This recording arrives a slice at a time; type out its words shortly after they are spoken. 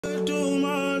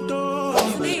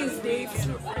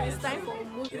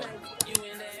Yup.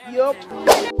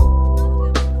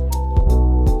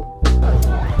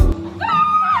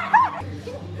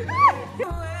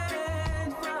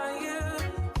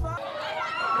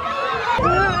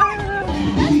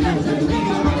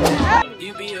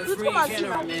 You be a free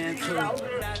cameraman too. I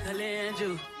can lend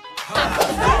you.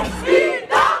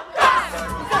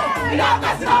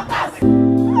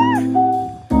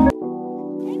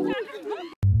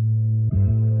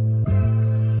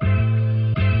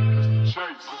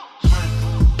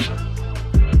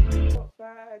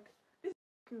 Back. This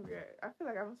is weird. I feel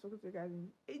like I haven't spoken to you guys in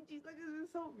ages. Like, this is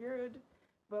so weird.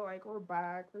 But like, we're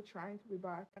back. We're trying to be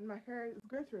back. And my hair is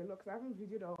going through a look. I haven't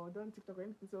videoed or done TikTok or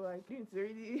anything. So like, it's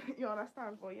really, you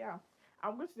understand. But yeah,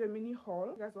 I'm going to the mini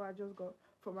haul. That's what I just got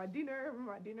for my dinner.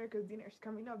 Because dinner is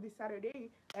coming up this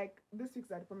Saturday. Like, this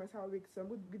week's at the Departmental week. So I'm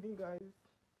going to be giving you guys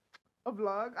a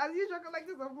vlog. As usual, like,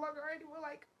 this is a vlog already. We're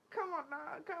like, come on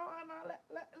now.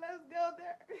 Let's go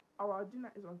there. Our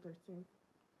dinner is on 13th.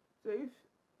 So if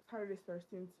Saturday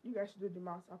 13th, you guys should do the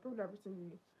math. I'll probably have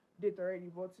written the date already,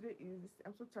 but today is,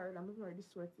 I'm so tired. I'm even already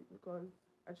sweating because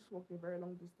I just walked a very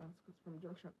long distance from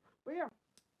Junction. But yeah,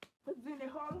 let's do the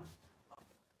haul.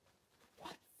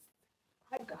 What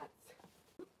I got.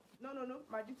 No,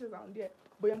 my details are on there.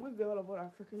 But I'm going to get all of what I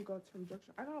freaking got from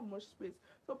Junction. I don't have much space.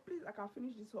 So please, I can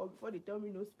finish this haul before they tell me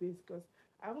no space because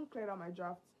I haven't cleared out my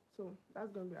draft. So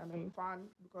that's going to be annoying fun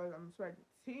because I'm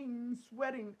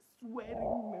sweating,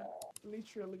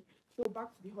 literally. So back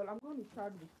to the haul. I'm going to try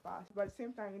to be fast, but at the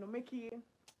same time, make it.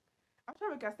 I'm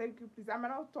trying to make a steady clip, please. I might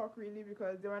not talk really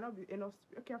because there might not be enough.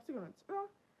 Okay, I'm still gonna.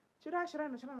 Should I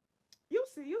not? You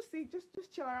see.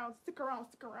 Just chill around. Stick around.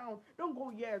 Don't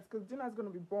go yet, because dinner is gonna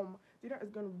be bomb.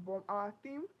 Our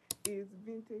theme is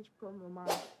vintage prom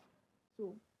romance.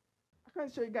 So I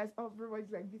can't show you guys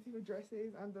everybody's like beautiful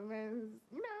dresses and the men's.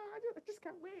 I just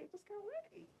can't wait.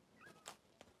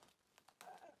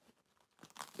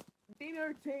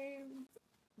 Dinner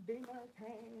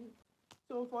time.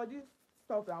 So for this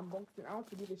stuff that I'm unboxing, I want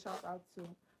to give a shout out to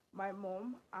my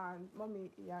mom and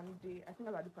mommy Yande. I think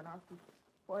that's how they pronounce it,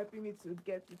 for helping me to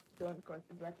get it done because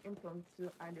it's like impromptu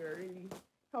and they're really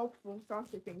helpful. So I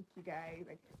want to say thank you guys.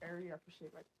 Like, I really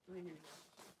appreciate, like, really.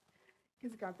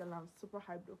 Because you can tell I'm super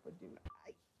hyped up for dinner.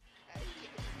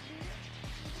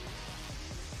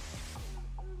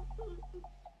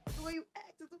 The way you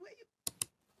act is the way you.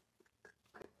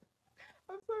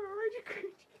 I'm sorry, I'm already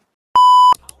cringing.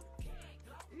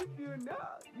 If you know,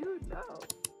 you know.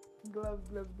 Gloves.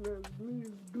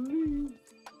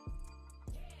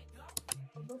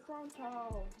 The frontal.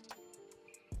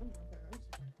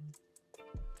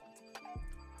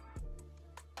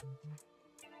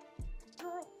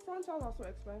 Girl, frontals are so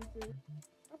expensive.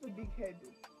 That's a big head.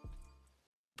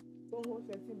 Boho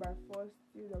 13 by 4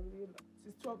 TW.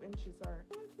 It's 12 inches, sorry.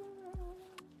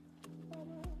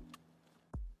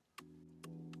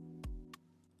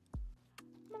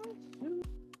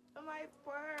 My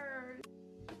purse.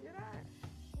 Should I?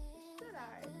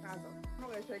 I'm not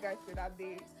gonna show you guys to that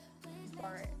day.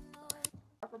 Sorry.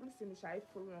 I've probably seen the shy.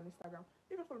 Follow me on Instagram.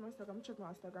 If you follow me on Instagram, check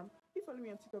my Instagram. If you follow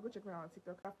me on TikTok, go check me out on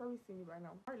TikTok. I've probably seen you by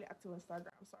now. I'm not really active on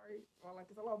Instagram, sorry. Well, like,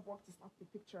 it's a lot of work to snap the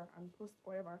picture and post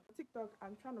whatever. TikTok,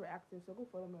 I'm trying to be active, so go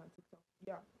follow me on TikTok.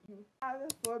 Yeah, you.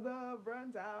 As for the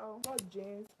burnt out, not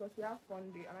jeans, because we have fun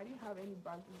day, and I didn't have any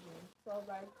baggy jeans. So I was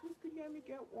like, please could you let me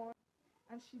get one?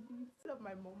 And she did. Love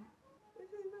my mom. This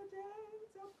is a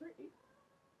jeans, so pretty.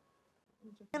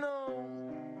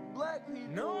 Black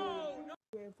people. No.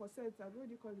 Yeah, for sets, what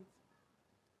do you call it?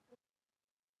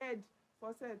 Head,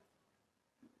 for sets.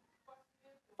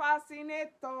 Fascinator.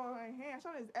 Hey, I'm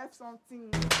sure it's F something.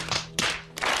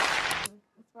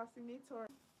 It's fascinator.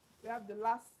 We have the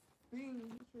last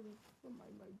thing. Oh my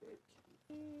bed.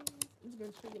 I'm just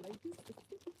gonna show you like this.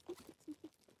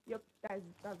 Yep,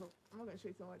 that's all. I'm not gonna show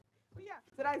you so much. But yeah,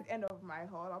 so that's the end of my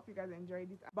haul. I hope you guys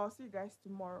enjoyed it. But I'll see you guys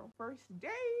tomorrow. First day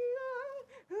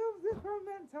of the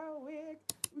Departmental week,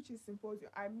 which is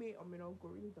symposium. I may or may not go,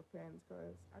 really depends,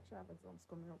 because actually I have exams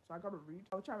coming up, so I gotta read.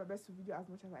 I'll try my best to video as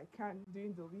much as I can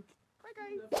during the week. Bye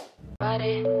guys.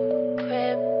 Body,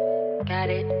 crib, got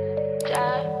it,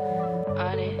 job,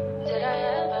 on it. Did I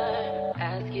ever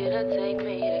ask you to take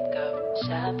me to go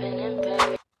shopping in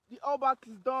Paris? The all back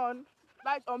is done.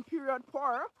 Light on period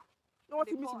pour. You want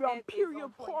me to be on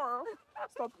period pour?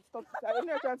 Stop. I'm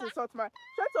not trying to insult my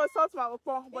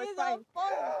pour, but it's fine.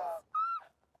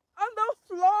 On the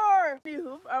floor.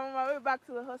 I'm on my way back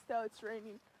to the hostel. It's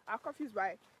raining. I'm confused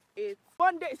by it.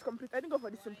 One day is complete. I didn't go for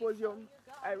the symposium.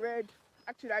 I read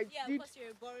Actually, I Yeah, did. because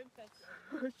you're a boring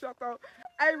person. Shut up.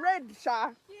 I read, Sha.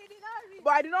 You did not read.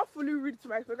 But I did not fully read to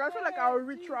my book. I feel like I'll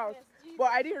read throughout.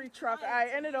 But I didn't read throughout. I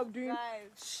ended up doing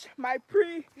my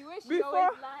pre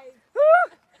before.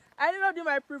 I ended up doing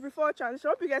my pre before transition.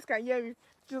 I hope you guys can hear me.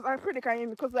 I'm pretty they can hear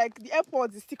me because like the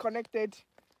AirPods is still connected.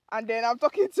 And then I'm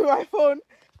talking to my phone.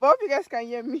 But I hope you guys can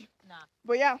hear me. Nah.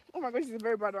 But yeah, oh my gosh, this is a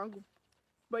very bad angle.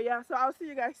 But yeah, so I'll see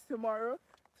you guys tomorrow.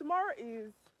 Tomorrow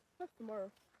is what's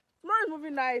tomorrow? Tomorrow is movie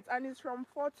night and it's from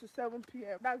 4 to 7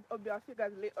 p.m. That's obvious. I'll see you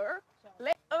guys later.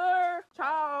 Later.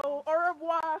 Ciao. Au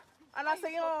revoir.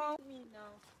 Annyeonghaseyo.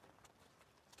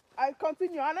 I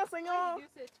continue. Annyeonghaseyo. You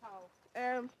say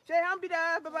ciao. Be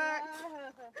there. Bye bye.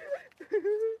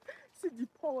 See the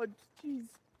pod. Jeez.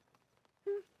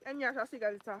 And yeah, I'll see you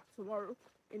guys later tomorrow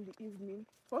in the evening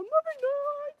for movie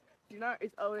night. Dinner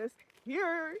is always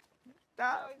here.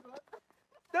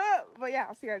 But yeah,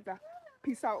 I'll see you guys later.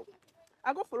 Peace out.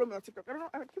 I go follow me on TikTok. Go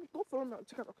follow me on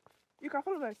TikTok. You can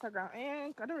follow me on Instagram.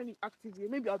 And I don't really active here.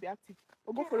 Maybe I'll be active.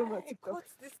 But go follow me on TikTok.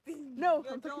 What's this thing? No,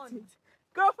 I'm talking to it.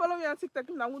 Go follow me on TikTok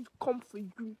and I won't come for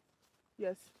you.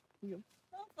 Yes, you.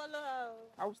 Don't follow her.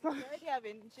 I will start. She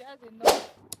has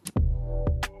enough.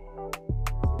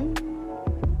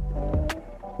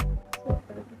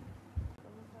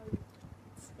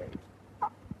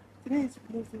 Today is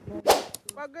pleasant.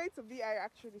 We're going to VI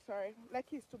actually, sorry.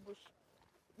 Lekki is too bush.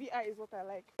 VI is what I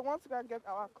like. I want to go and get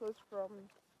our clothes from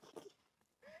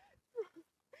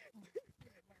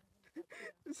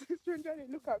this is stranger.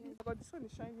 Look at me. But the sun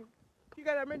is shining. You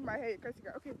guys, I made my hair.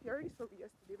 Okay, you already saw me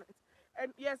yesterday night.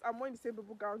 And yes, I'm wearing the same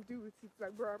bubble gown. Deal with it.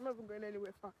 Like, bro, I'm not even going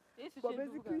anywhere far. But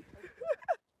basically,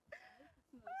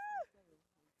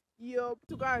 yo,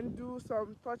 to go and do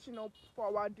some touching up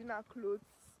for our dinner clothes.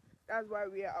 That's why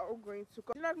we are all going to.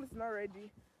 Dinner clothes is not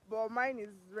ready, but mine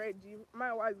is ready.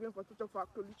 My wife is going for touch up for our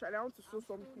clothes. Literally, I want to sew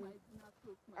something.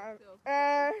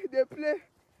 And they play.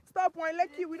 Stop one,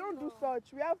 Lekki. We don't do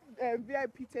such. We have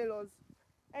VIP tailors.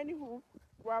 Anywho,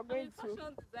 we are going to.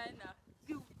 Fashion designer.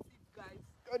 Deal with it, guys.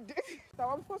 So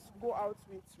I'm supposed to go out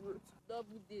with Ruth.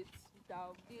 Double dates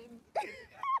without game.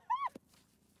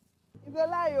 It's a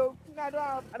lie, yo. No, I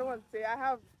don't want to say. I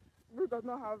have. Ruth does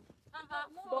not have.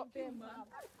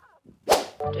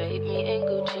 Drape me in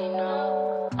Gucci,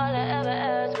 no. All I ever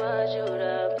asked was you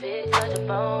to pick up the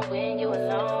phone when you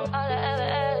alone. All I ever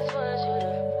asked was you to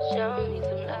show me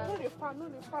some love. No, they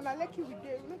fan. I Lekki with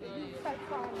them. No, they use this type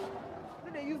fan. No,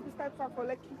 they use this type fan for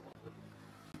Lekki.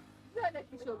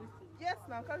 Yes,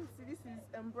 now, because you see, this is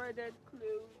embroidered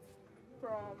clothes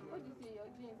from. What did you say? Your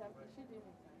jeans and t-shirt.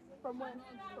 From when?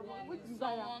 Which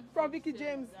designer? From Vicky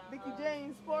James. Vicky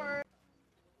James for.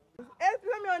 Let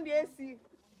me on the AC.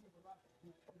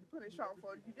 Put a shout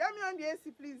for you. Let me on the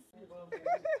AC, please.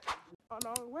 On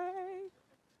our way.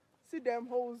 See them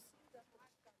hoes.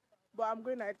 But I'm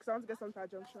going night because I want to get some to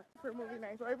junction for movie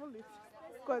night or even late.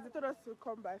 Because they told us to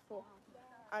come by 4.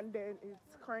 And then it's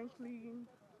currently.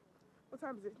 What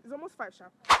time is it? It's almost 5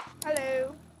 sharp.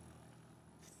 Hello.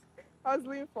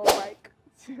 Hustling for bike.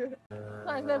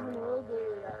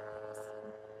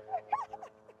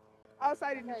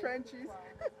 Outside in the trenches.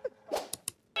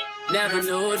 Never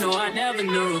knew, no, I never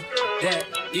knew that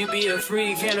you be a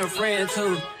freak and a friend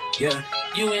too. Yeah,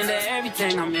 you into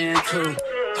everything I'm into.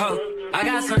 Ho, I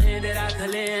got something that I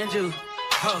could lend you.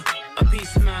 Ho, a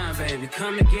peace of mind, baby.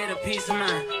 Come and get a peace of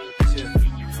mind. Yeah.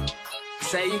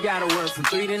 Say you gotta work from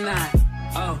 3 to 9.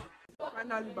 Oh.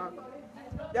 Finally back.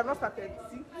 They have not started.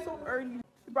 See, so early.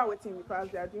 People are waiting because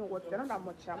they are doing what? They're not that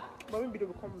much sharp. But maybe they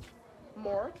will come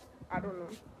more. I don't know.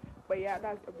 But yeah,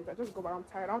 that's a bit. I just go back. I'm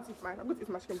tired. I'm going to eat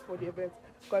my chicken before the event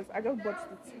because I just bought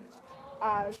it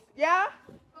as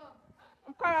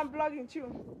I'm vlogging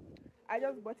too. I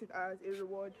just bought it as a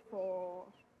reward for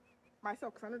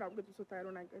myself because I know that I'm going to be so tired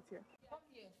when I get here.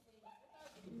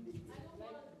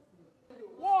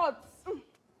 What?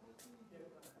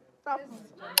 Stop.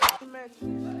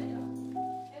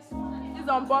 It's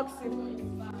unboxing.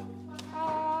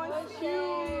 Oh, it's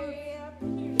cute.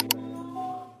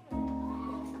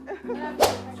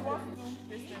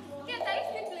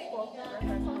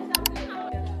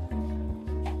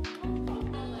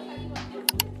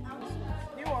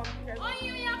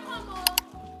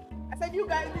 I said you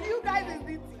guys is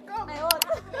it. Come.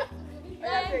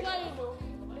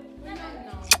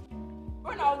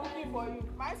 When I was looking for you,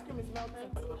 my ice cream is melting.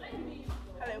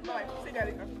 Hello, bye. Say that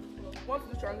again. Want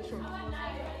to do transition?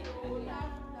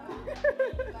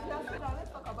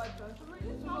 Let's talk about transition.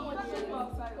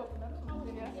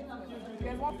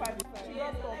 There's 1 5.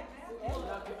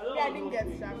 Yeah, I didn't get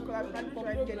sharp because I was trying to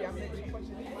try to get their mix.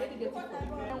 Unfortunately, I didn't get it.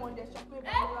 Then when there's chocolate,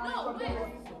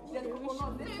 there's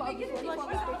coconut, this one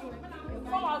is taking.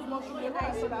 Some has mushroom, the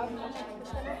rice so that has mushroom.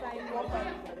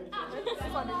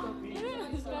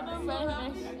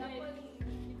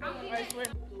 I swear.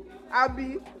 Abby. I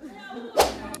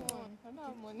don't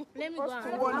have money. Let me go First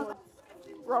and one was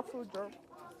ruffle job.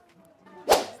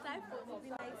 Type of movie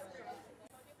like.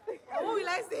 What will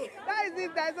I say? That is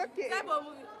it. That's okay. Type of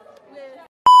movie.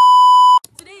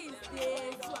 Today is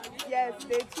day 2. Yes,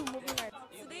 day 2 movie night.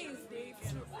 Today is day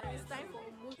 2. It's time for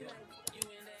movie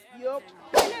night. Yup.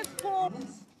 Let's go.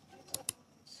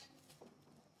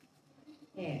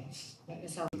 I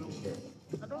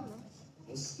don't know.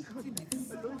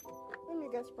 Let me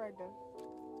get Sprite then.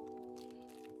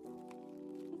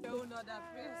 No, not that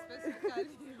place specifically.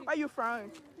 Why you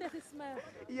frowning? Let it smile.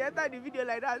 You entered the video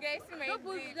like that. Guys, see my Don't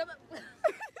put name.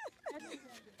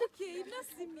 Okay, you don't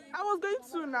see me. I was going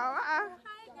to now. Hi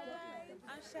guys.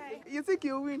 I'm shy. You think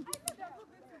you win?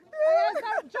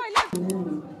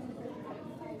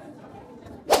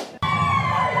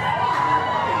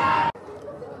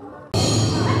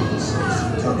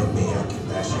 Come me, I can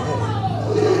bash your head.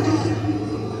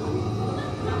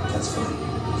 That's fine.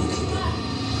 You keep it.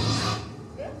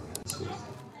 It's cool.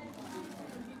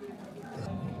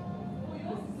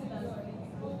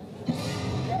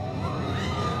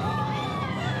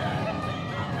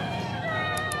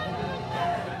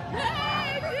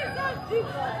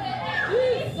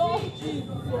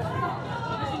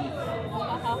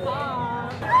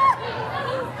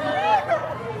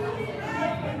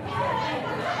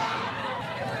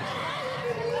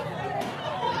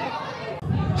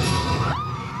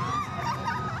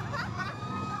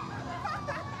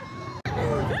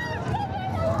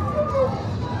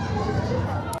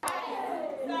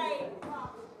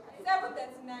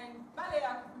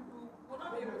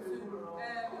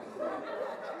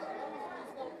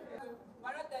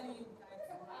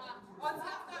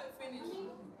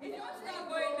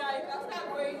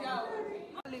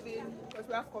 Because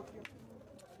we have coffee.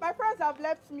 My friends have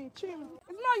left me. Chim.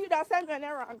 It's not you that sent me an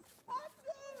errand.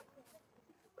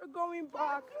 We're going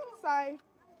back. Sigh.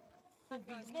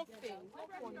 It's not fair. It's not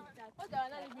funny. What they are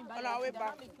not even On our way they are back.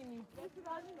 not making it.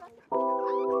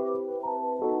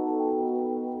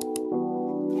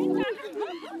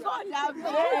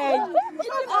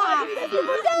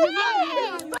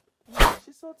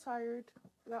 She's so tired.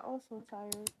 We're all so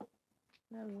tired.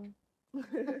 No.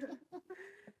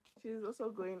 She's also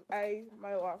going. My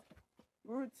wife,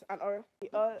 Ruth and Ora, we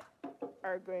all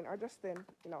are going. Are just staying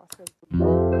in our set.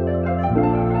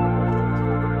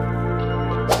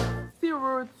 See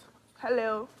Ruth.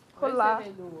 Hello. Hola.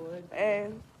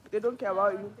 And they don't care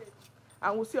about you.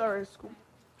 And we'll see her in school.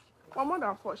 Well, more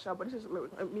than 4 sure, but this is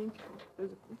I mean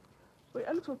basically. Wait,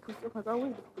 I look so pretty. I can't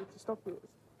wait to stop it.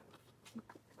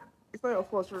 It's not your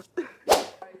fault, Ruth.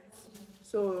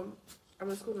 So I'm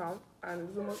in school now, and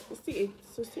it's still 8,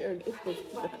 so still early.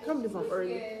 8:40. I can't believe I'm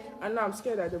early, and now I'm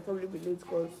scared that they'll probably be late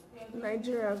because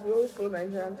Nigerians, we always follow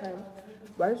Nigerian time.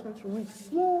 But I just want to read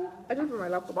small. I didn't bring my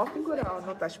laptop. I was thinking that I was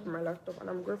not actually bring my laptop, and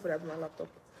I'm grateful that I bring my laptop.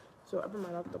 So I bring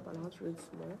my laptop and I want to read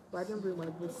small, but I didn't bring my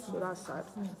books, so that's sad.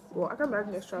 Well, I can't bring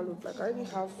an extra load. Like I already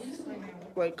have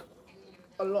like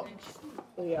a lot.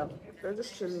 So yeah, they're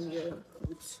just chilling here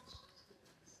with.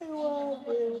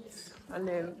 And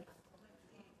then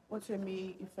watching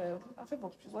me if I think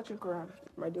she's watching Quran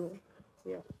my day.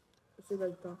 Yeah. I feel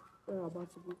like that when I'm about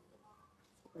to be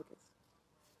I guess.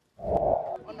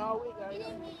 On our way guys.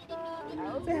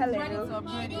 I'll say hello.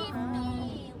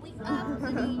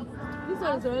 This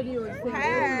one's already on.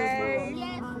 Hey.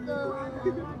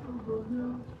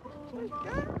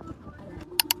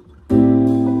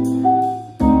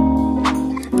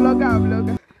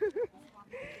 Vlogger.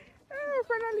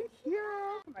 Finally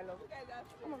here. My love.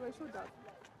 Oh my god, so dark.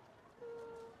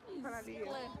 Finally here.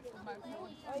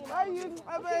 Are you?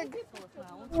 I beg.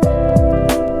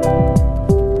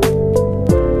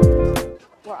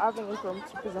 We're having a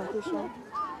presentation,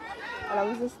 and I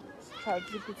was just trying to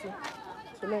GPT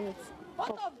to learn it.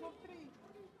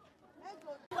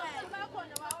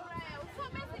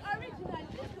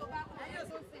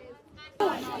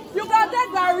 You can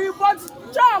take Gary, but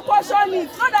try and caution it.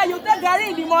 Not that you take Gary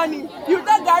in the morning, you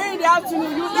take Gary in the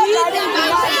afternoon, you take Gary in the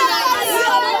night.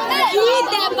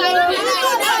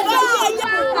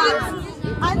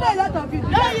 I know a lot of you.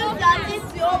 Don't use that.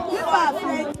 It's your own.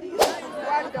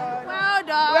 Well done. Well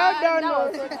done. Well done,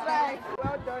 no. So try.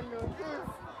 Well done, no.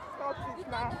 Stop it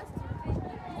now.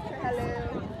 Say hello.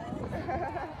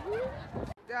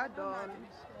 They are done.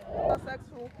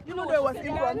 Successful. You know there was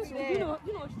impromptu. You know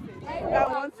what she said. I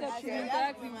want to share.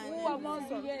 Exactly. Who among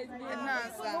you guys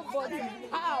nobody?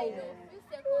 How?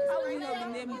 How will you not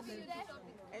be named?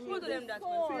 Who told them that?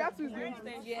 So you have to do it.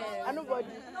 Yes. And nobody.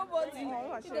 Nobody.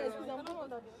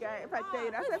 Guy, if I tell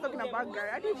you, that's not talking about Gary.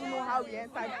 I didn't even know how we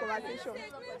entered the conversation.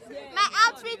 My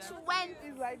outreach went.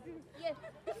 It's like this. Yes.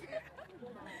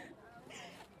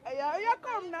 Yeah,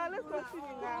 come now. Let's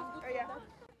continue now. Yeah.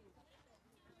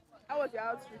 How was your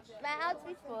outreach? My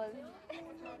outreach was. It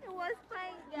was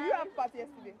fine, guys. You have party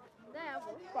yesterday. There.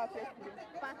 Party yesterday.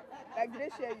 Like, did they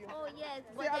share you? Oh yes,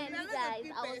 but then you guys,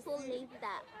 I was so late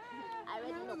that I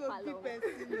already know Palo.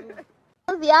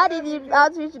 How did the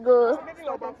outreach go?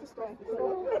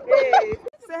 Hey,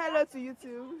 say hello to you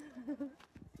too.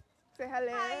 Say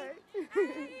hello.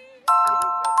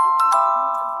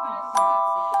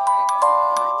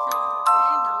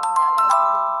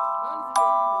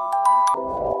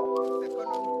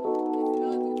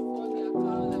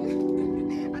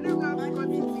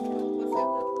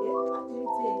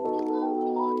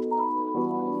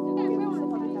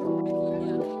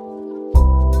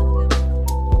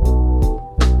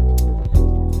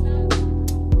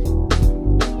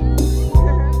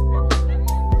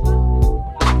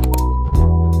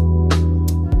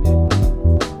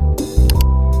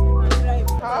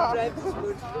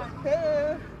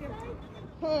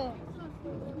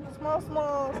 Small,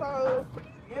 so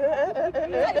I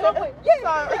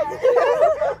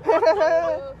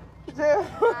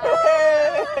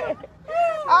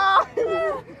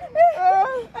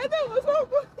think it was so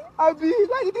good. I'll be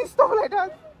like this stuff like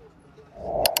that.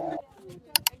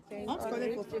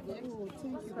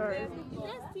 Sorry.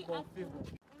 See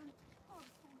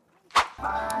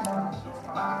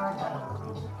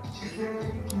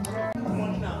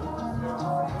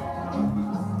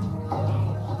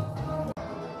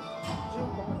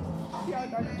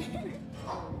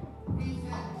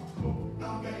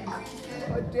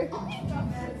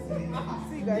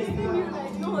you guys.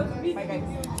 Bye guys.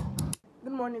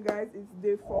 Good morning guys, it's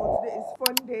day 4. Today is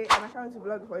fun day and I can't wait to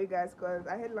vlog for you guys because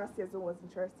I heard last year's one was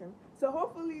interesting. So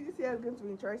hopefully this year is going to be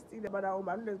interesting. About our home,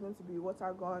 I know there's going to be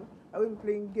water gun. I will be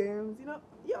playing games, you know,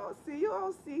 you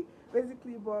all see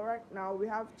basically. But right now we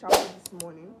have chapel this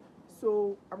morning.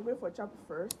 So I'm going for chapel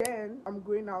first. Then I'm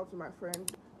going out with my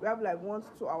friends. We have like 1 to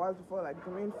 2 hours before like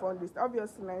the main fun list.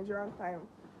 Obviously Nigerian time.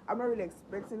 I'm not really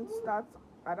expecting to start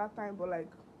at that time, but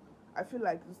like I feel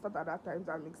like to start at that time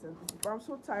that makes sense. But I'm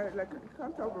so tired, like I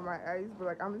can't tell by my eyes, but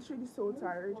like I'm literally so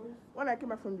tired. When I came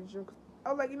back from the gym, I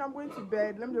was like, you know, I'm going to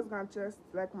bed. Let me just go and test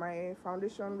like my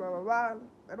foundation, blah blah blah.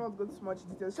 I don't want to go too much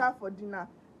details. Shout for dinner.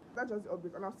 That's just the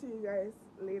update, and I'll see you guys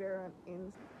later on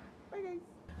in. Bye guys.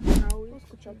 Now let's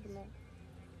go chapel now.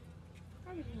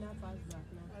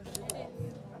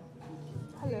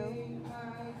 Hello.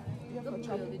 Yeah, for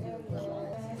chapel.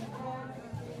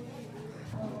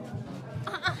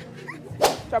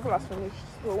 Chapel has finished,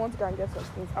 so we want to go and get some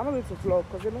things. I'm not going to vlog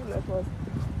because they don't let us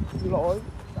vlog.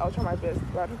 I'll try my best,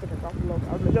 but I don't think I can vlog.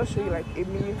 I'll just show you like a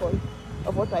mini haul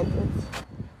of what I did.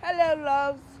 Hello,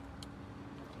 loves.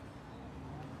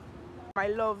 My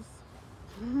loves.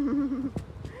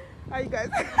 How you guys?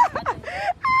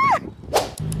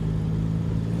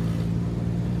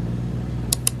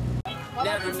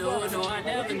 Never knew, no, I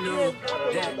never knew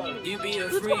that you be a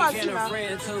freak and a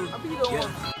friend too. Yeah,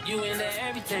 you into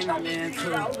everything I'm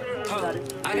into. Oh,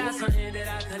 I got something that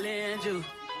I can lend you.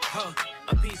 Oh,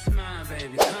 a piece of mind,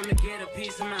 baby. Come and get a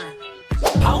piece of mind.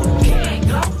 Okay,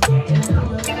 go.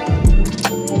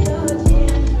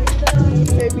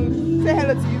 Baby, say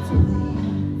hello to you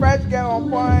too. Fresh girl on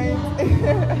point.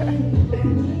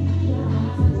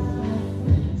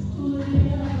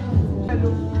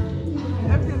 Hello.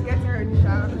 Everything's getting ready,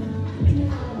 child.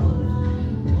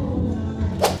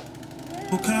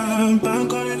 You can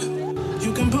bank on it.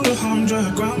 You can put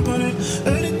 100 grand on it.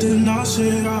 Anything I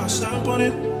say, I stamp on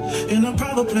it. In a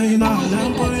private plane, I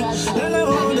lamp on it.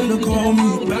 They call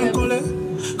me bank on it.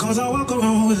 Cause I walk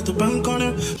around with the bank on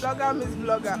it. Vlogger miss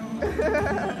vlogger.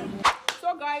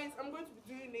 So guys, I'm going to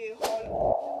be doing a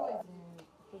haul.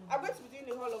 I'm going to be doing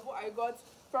a haul of what I got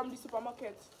from the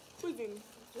supermarket. Who's in?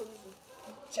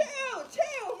 Chill,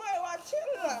 my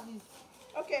chill.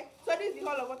 Okay, so this is the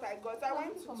haul of what I got. I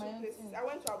went to 2 places. I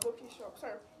went to a booking shop.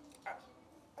 Sorry.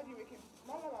 How do you make it?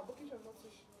 Mama, booking shop not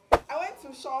fish. I went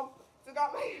to shop to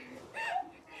get my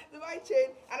to buy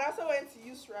chain, and I also went to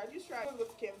Usra. I go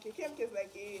to KMK. KMK is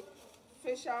like a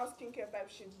facial skincare type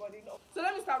shit, but you know. So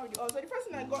let me start with the. So the first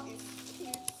thing I got is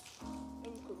clips.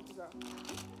 Let me close this out.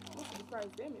 What's the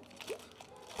price? Damn it.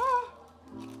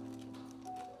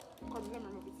 Let me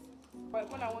remove it. But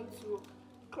when I want to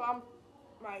clamp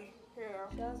my hair.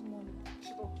 That's money.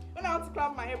 When I want to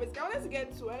club my hair, basically I wanted to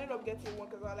get 2. I ended up getting 1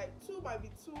 because I was like 2 might be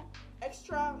too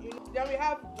extra. You know. Then we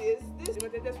have this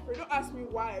limited spray. Don't ask me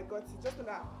why I got it. Just know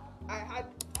that I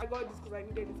got this because I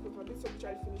needed it because my big sub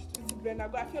tried finished. This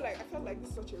blender, but I felt like this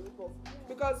is such a ripoff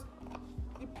because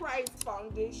the price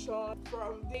foundation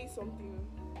from day something.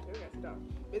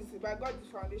 Basically, but I got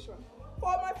this foundation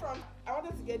for my friend. I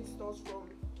wanted to get the stores from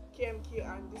KMK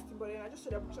and this thing, but then I just saw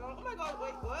the picture. Oh my god,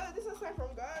 wait, what? This is a sign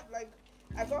from God. Like,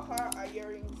 I got her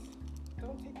earrings.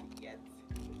 Don't take it yet.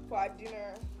 For our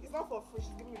dinner. It's not for free.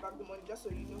 She's giving me back the money, just so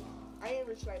you know. I ain't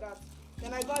rich like that.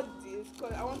 Then I got this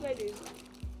because I wanted this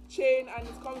chain and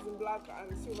it comes in black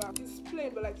and silver. It's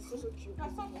plain, but like it's so cute.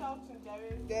 Can stop shouting,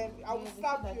 Gary? Then I will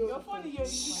slap you. Your phone is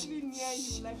usually near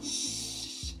you, like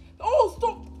this. Oh,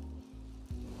 stop!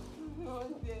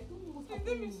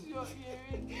 Let me see your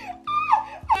earrings.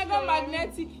 I got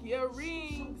magnetic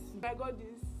earrings. I got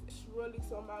this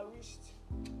Rolex on my wrist.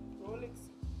 Rolex.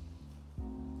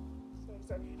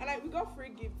 Sorry. And we got free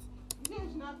gifts.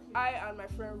 I and my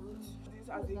friend Ruth. This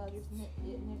as a gift.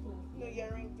 No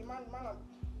earrings. The man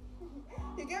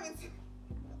he gave it.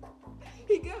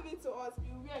 He gave it to us.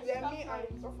 Then me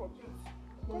and stuff for gifts.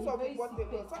 Because of what they want.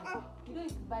 You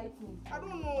don't buy things. I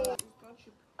don't know. It's not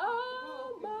cheap.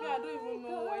 Oh my I don't even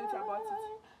know anything about it.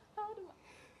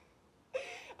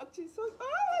 Actually, oh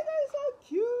my god, it's so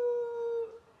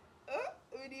cute.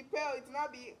 With the pearl, it's not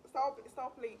be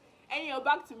stop playing. Anyhow,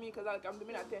 back to me because I'm the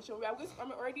main attention.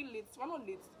 I'm already late. We're not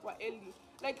late. We're early.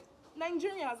 Like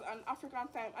Nigeria has an African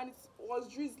time, and it was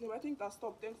drizzling. I think that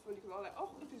stopped thankfully because I was like,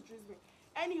 oh, it is drizzling.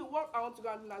 Anyhow, what I want to go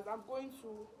and do now is I'm going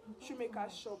to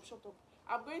shoemaker's shop. Shut up.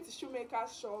 I'm going to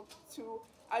shoemaker's shop to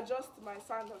adjust my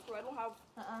sandals because I don't have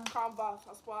canvas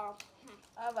as far.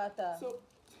 Avatar. So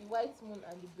white moon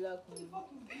and the black moon.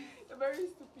 You're very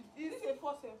stupid. This is a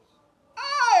forceps.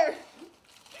 Ah!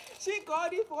 She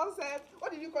called it forceps.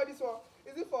 What did you call this one?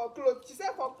 Is it for clothes? She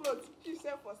said for clothes. She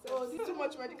said forceps. Oh, this is too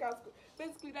much medical school.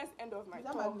 Basically, that's the end of my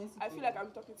talk. I feel like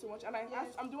I'm talking too much, and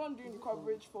I'm the one doing the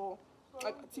coverage for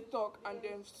like TikTok, and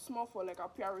then small for like our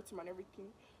PR team and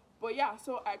everything. But yeah,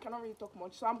 so I cannot really talk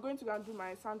much. So I'm going to go and do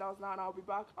my sandals now, and I'll be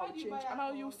back. I'll change,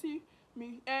 and you'll see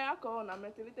me. Alcohol and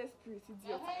methylated spirit,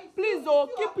 idiot. Please, though,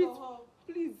 keep it.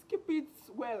 Please keep it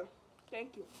well.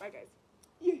 Thank you. Bye, guys.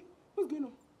 Yeah. What's going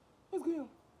on? What's going on?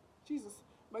 Jesus.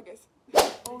 Bye, guys.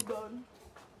 Hold on.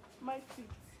 My feet.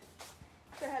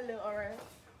 Say hello, alright.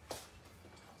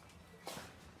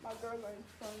 My girls are in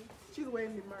front. She's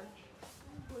wearing the merch.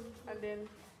 And then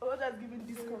Oda's giving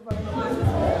this cover.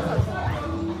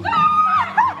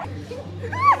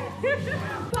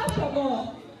 First of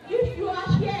all, if you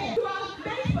are here, you are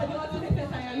meant for the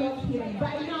alternatives and you're not here.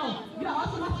 By now, you are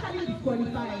automatically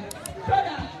disqualified.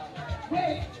 Shoulder,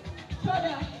 waist,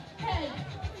 shoulder, head.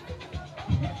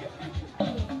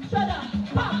 Shoulder,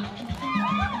 pop.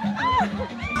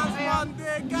 That's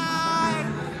Monday, guys.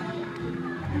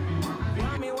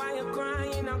 Tell me why you're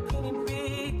crying, I couldn't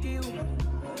pick you.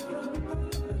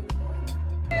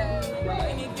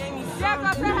 When you gave me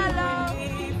something, say hello.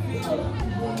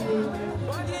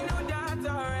 But you knew that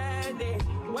already.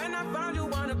 When I found you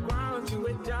on the ground, you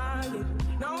were dying.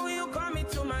 Now you come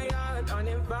to my yard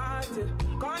uninvited.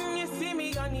 Can't you see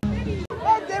me on the...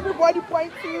 Let everybody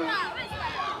point to you.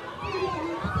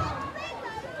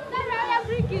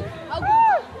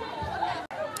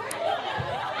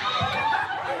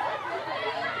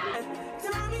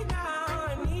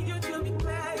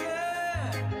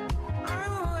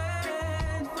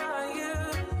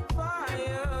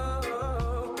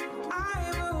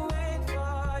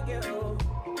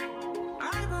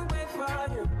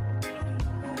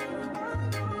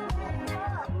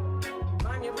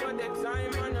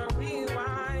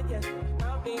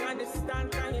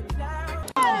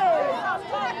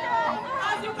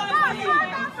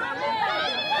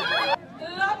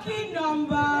 Lucky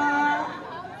number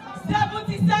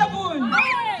 77.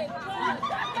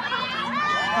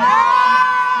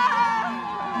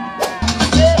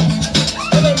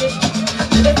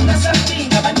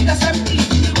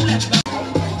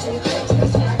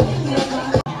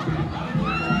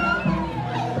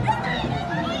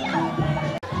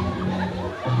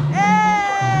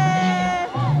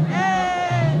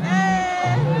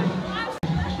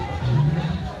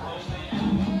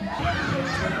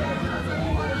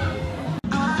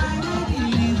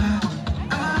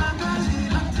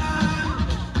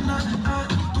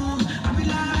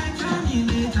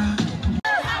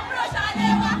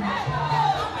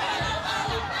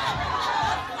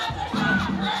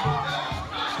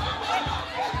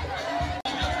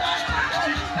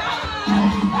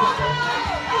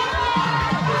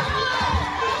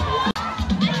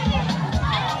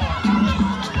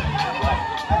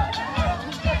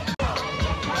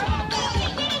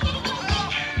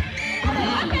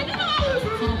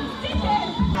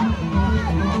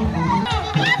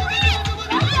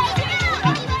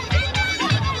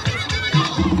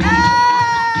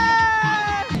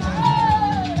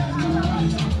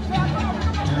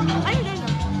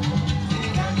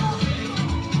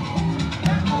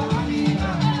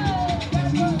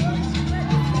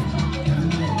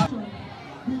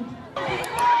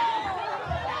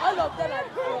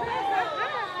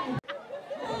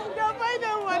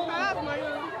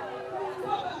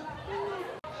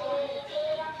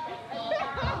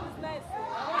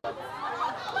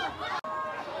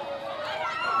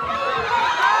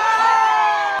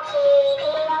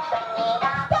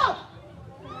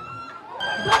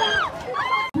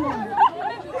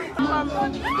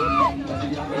 Calm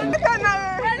down.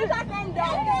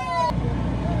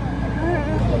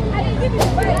 I didn't give you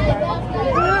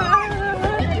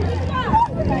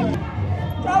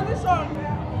transition.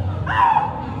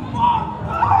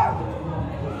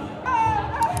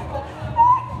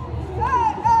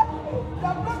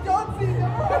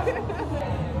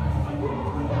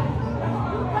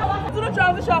 To the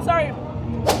transition, sorry.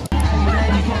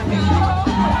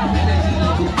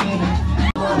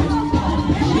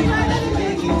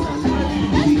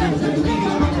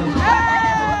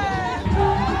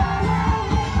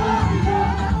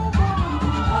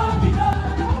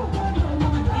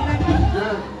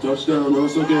 Touchdown,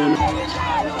 once again.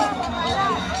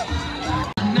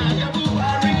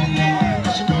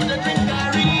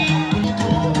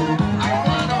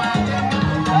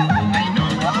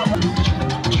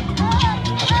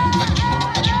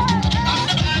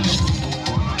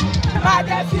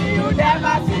 You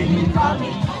never see me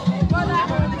coming.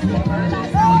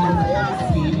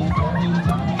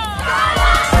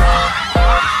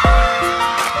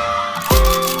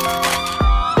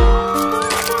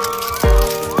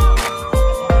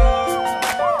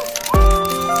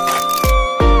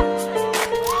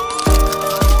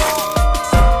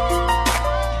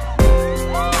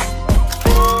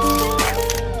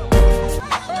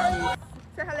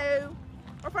 Say hello.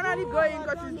 We're finally going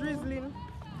because it's drizzling.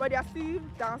 But there are still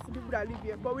dancing people that live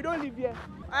here. But we don't live here.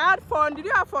 I had fun. Did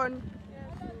you have fun?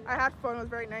 Yes. I had fun. It was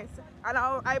very nice. And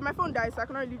my phone died, so I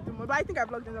cannot leave the mode. But I think I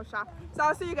vlogged enough shot. So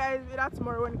I'll see you guys later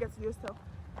tomorrow when it gets to your stuff.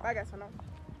 Bye guys for now.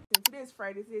 Today is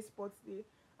Friday. Today is sports day.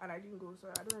 And I didn't go, so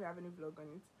I don't really have any vlog on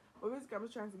it. But basically, I'm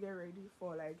just trying to get ready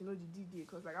for, like, you know, the D-Day.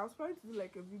 Because, like, I was planning to do,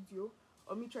 like, a video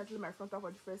of me trying to do my frontal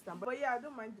for the first time. But yeah, I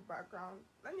don't mind the background.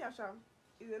 Let me show.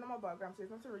 It's a normal background, so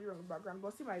there's nothing really wrong with the background.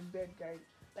 But see my bed, guys.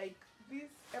 Like, this,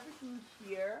 everything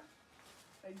here,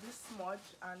 like this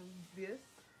smudge and this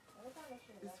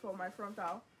is for my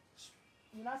frontal.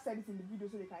 You not said it in the video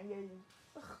so they can hear you.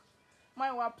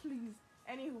 My wife, please.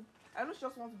 Anywho, I know she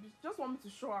just want me to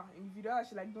show her in the video.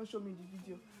 She like don't show me in the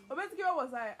video. But basically, what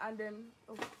was I? And then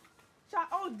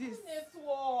all this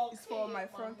is for my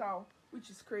frontal, which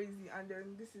is crazy. And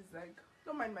then this is like,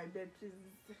 don't mind my bed, please.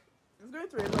 It's going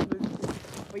through a lot basically.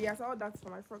 But yeah, so all that's for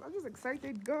my front. I'm just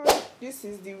excited, God. This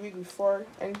is the week before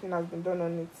anything has been done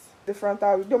on it. The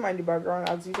frontal, we don't mind the background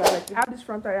as usual. Like, I have this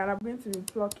frontal and I'm going to be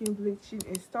plucking, bleaching,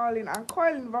 installing, and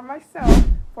coiling by myself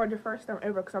for the first time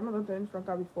ever because I've not done any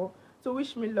frontal before. So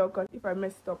wish me luck, because if I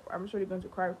mess it up, I'm sure you're going to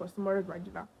cry because tomorrow is my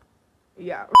dinner.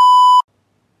 Yeah.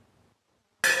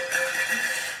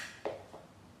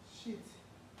 Shit.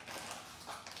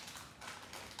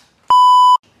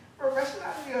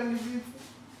 Professionally on the beauty.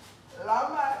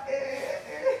 Lama,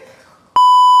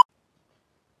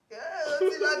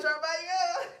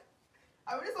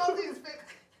 I mean, something is fake.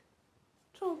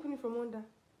 Try opening from under.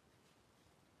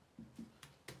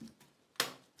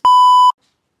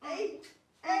 Hey,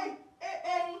 hey, hey,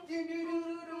 hey,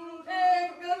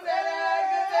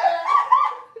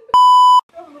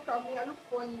 don't look at me, I look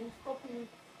funny. Stop me.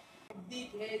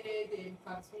 Big-headed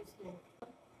cartoon store.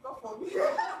 Stop for me.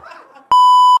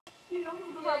 You don't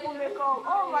do my makeup.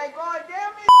 Oh my God,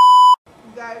 damn it.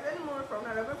 Guys, any moment from now,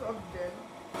 I'm going to off then.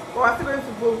 Oh, I'm still going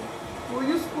to go. We'll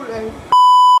use school and I think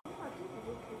it's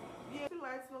okay. Yeah, the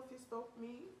lights not to stop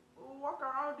me. We'll walk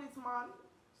around it, man.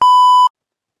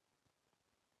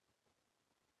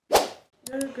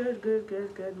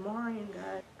 Good morning,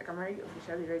 guys. Like, I'm already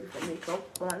officially ready for makeup.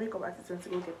 But my makeup artist went to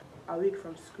go get a wig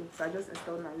from school, so I just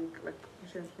installed my wig, like,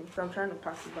 recently. So I'm trying to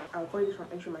pass it back. I'll avoid this from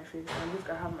entering my face. I'm just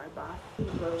gonna have my bath.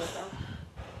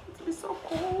 It's be so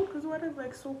cold because the weather is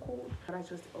like so cold. And I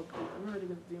just update. I'm not really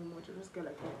gonna do much. I'll just get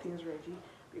like my things ready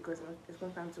because it's no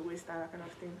time to waste time, that kind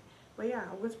of thing. But yeah,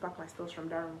 I'm going to pack my stuff from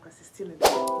that room because it's still in the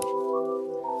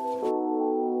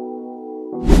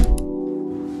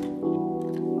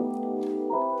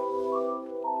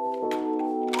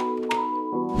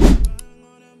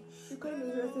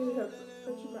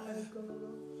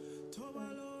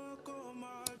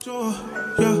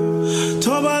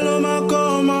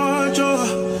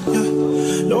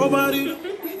Nobody.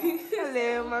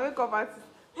 Hello, my makeup artist.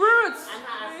 Fruits!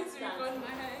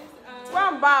 Go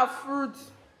and bath,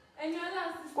 fruits.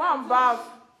 Go and bath.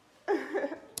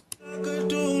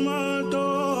 Do my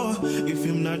door. If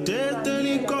him not dead, then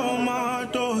he call my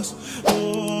doors.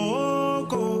 Oh,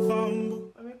 go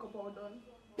from. My makeup all done.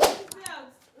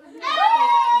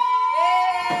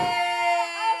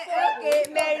 Okay,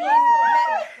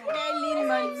 Marilyn,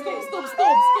 man. Stop.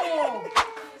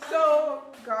 So,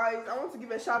 guys, I want to give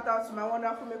give a shout out to my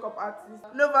wonderful makeup artist,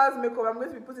 Nova's Makeup. I'm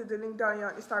going to be putting the link down here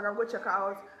on Instagram. Go check her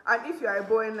out. And if you are a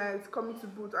boy night coming to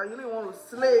boot and you really want to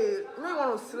slay,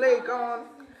 come on,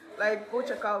 like go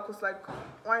check out. Cause like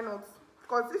why not?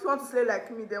 Cause if you want to slay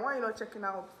like me, then why you not checking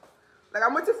out? Like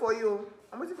I'm waiting for you.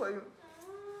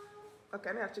 Okay,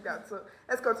 I need to check out. So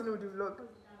let's continue with the vlog.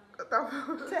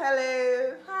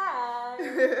 Hello. Hi.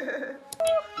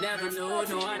 Never knew,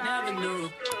 no, I never knew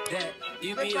that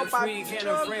you be a freak and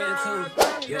a friend too.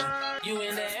 Yeah, you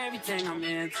into everything I'm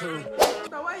into.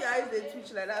 So why your eyes they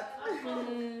twitch like that?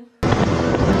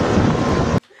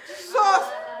 So.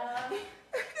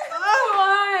 Oh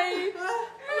why?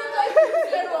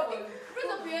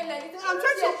 I'm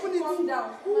trying to open it down.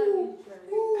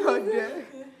 Okay.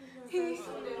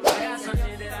 I got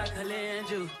something that I could lend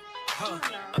you. Oh,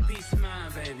 a piece of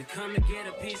mind, baby. Come and get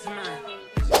a piece of mind.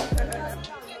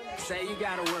 Say you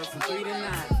gotta work from 3 to 9.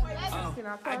 Oh,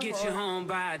 I get you home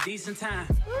by a decent time.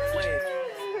 Wait.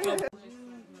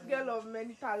 Girl of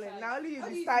many talent. Now only you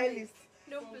the stylist.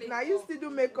 No place. Now you still do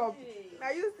makeup.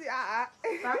 Now you still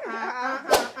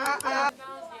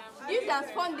If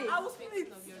that's fun day. I will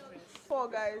split. 4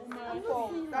 guys.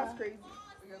 4. That's crazy.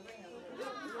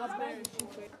 I'm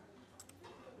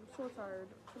so tired.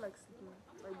 I feel like sleeping.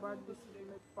 Like bad sleeping.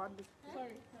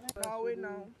 Sorry. Now wait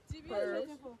now.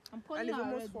 And it's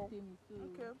almost 4.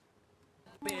 Okay.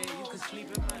 Man, you can sleep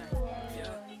in mine.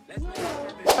 Yeah. Let's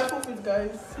make Outfit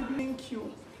guys. Being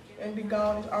cute. And the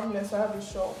gown is armless. I have a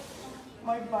shawl.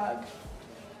 My bag.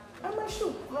 And my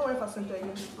shoe. I'm not wearing for center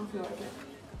again. I don't feel like it.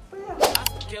 But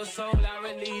yeah. your soul,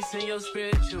 I release in your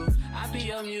spiritual. I be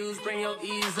your muse, bring your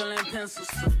easel and pencils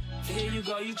too. Here you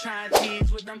go, you try and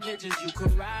tease with them pictures. You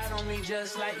could ride on me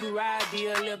just like you ride the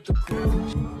elliptical.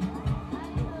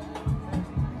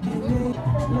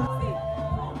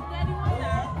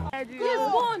 He's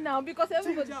gone now because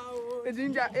everybody.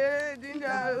 Ginger.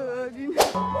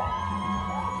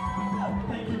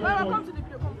 Welcome to the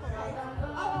video. Come.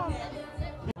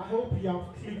 I hope you have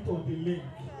clicked on the link.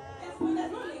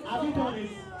 Have you done it?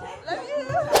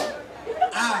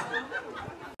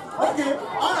 Okay,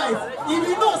 alright. If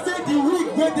you don't say the wig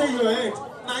went in your head,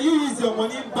 now you use your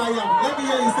money and buy them. Let me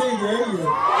hear you say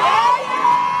yeah.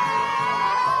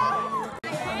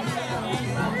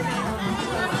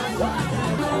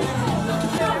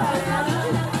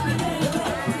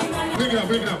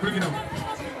 Bring it up.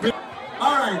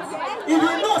 Alright. If you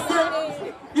don't say,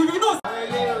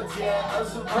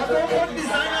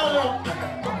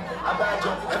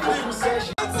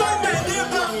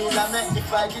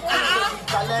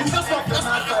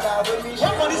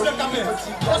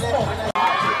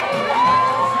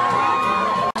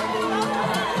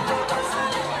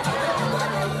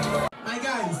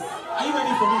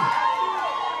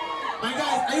 My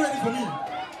guys, are you ready for me?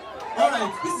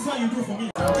 Alright, this is what you do for me.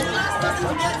 The last person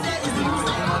to get there is the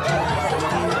loser.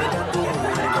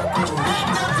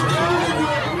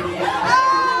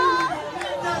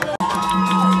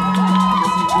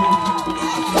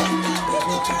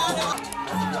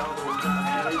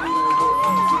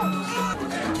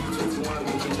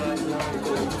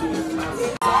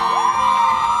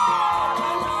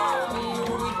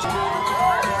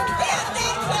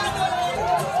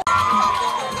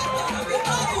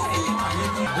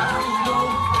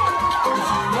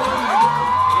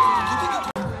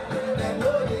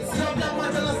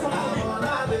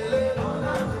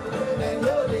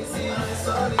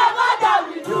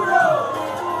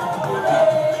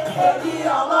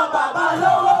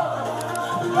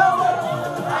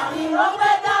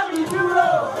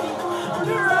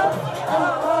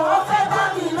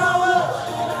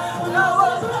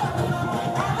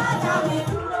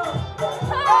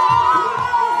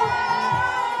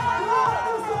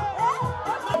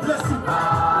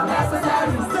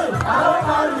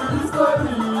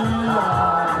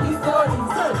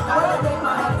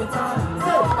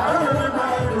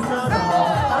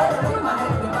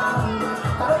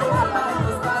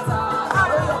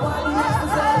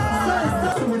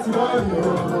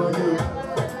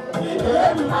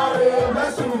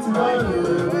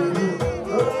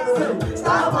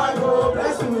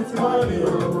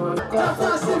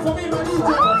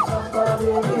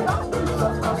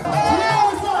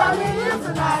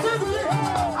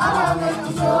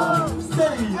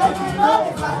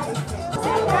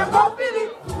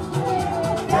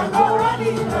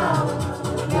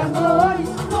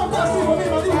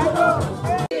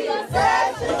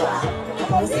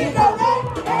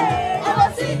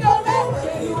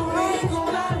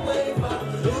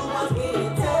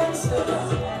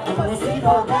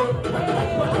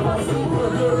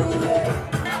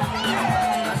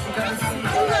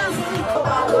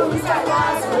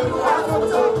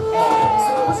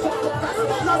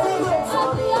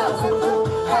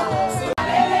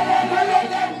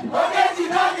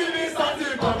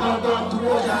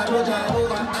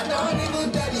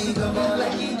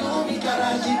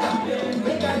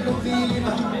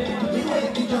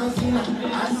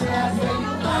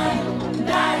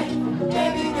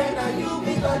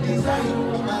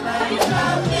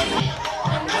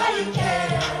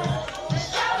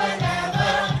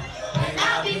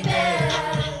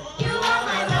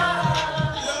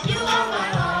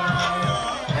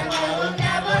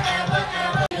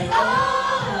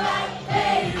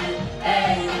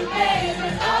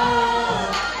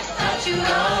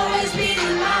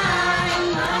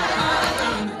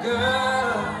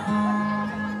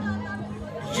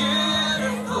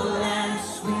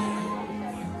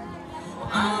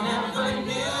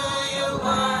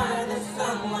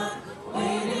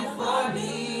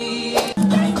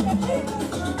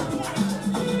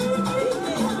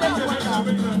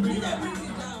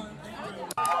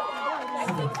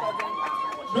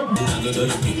 Thank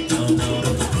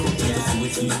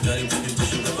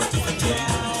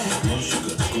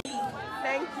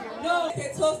you. No,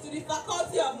 a toast to the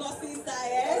Faculty of Nursing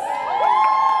Science.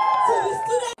 To the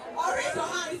students. Or raise your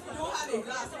hand if you don't have a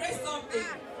glass. Raise something.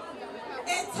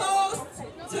 A toast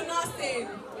to nursing.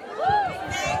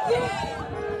 Thank you.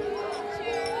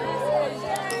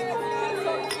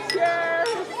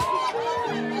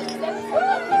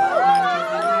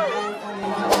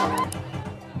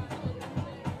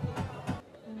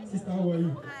 Sister, how are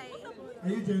you? Are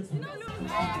you gentle?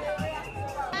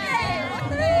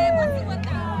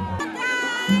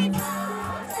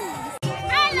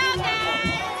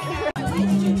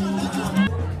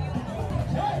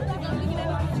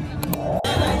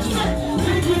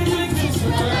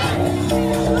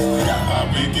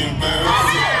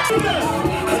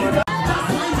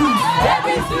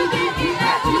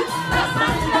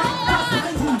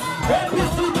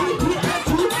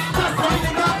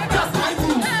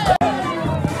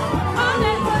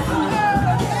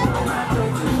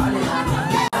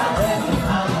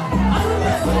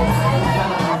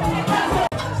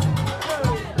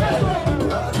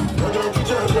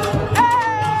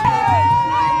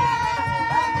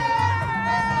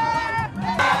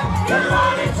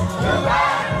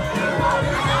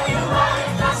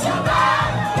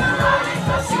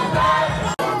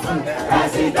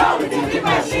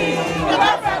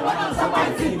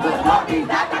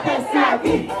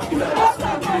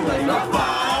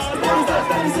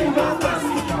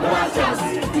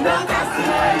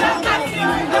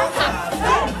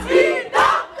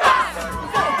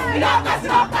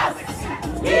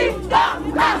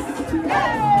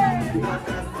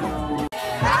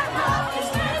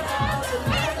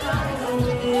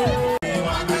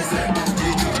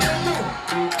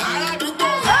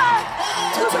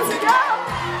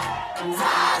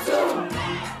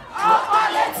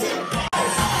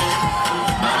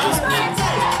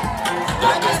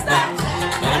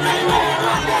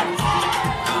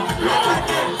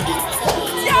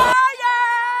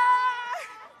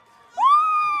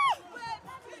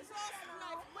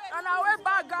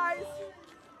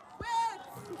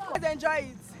 Enjoy it.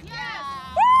 Yeah.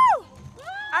 Woo!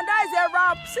 And that is a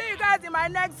wrap. See you guys in my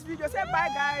next video. Say bye,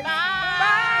 guys. Bye.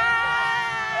 Bye.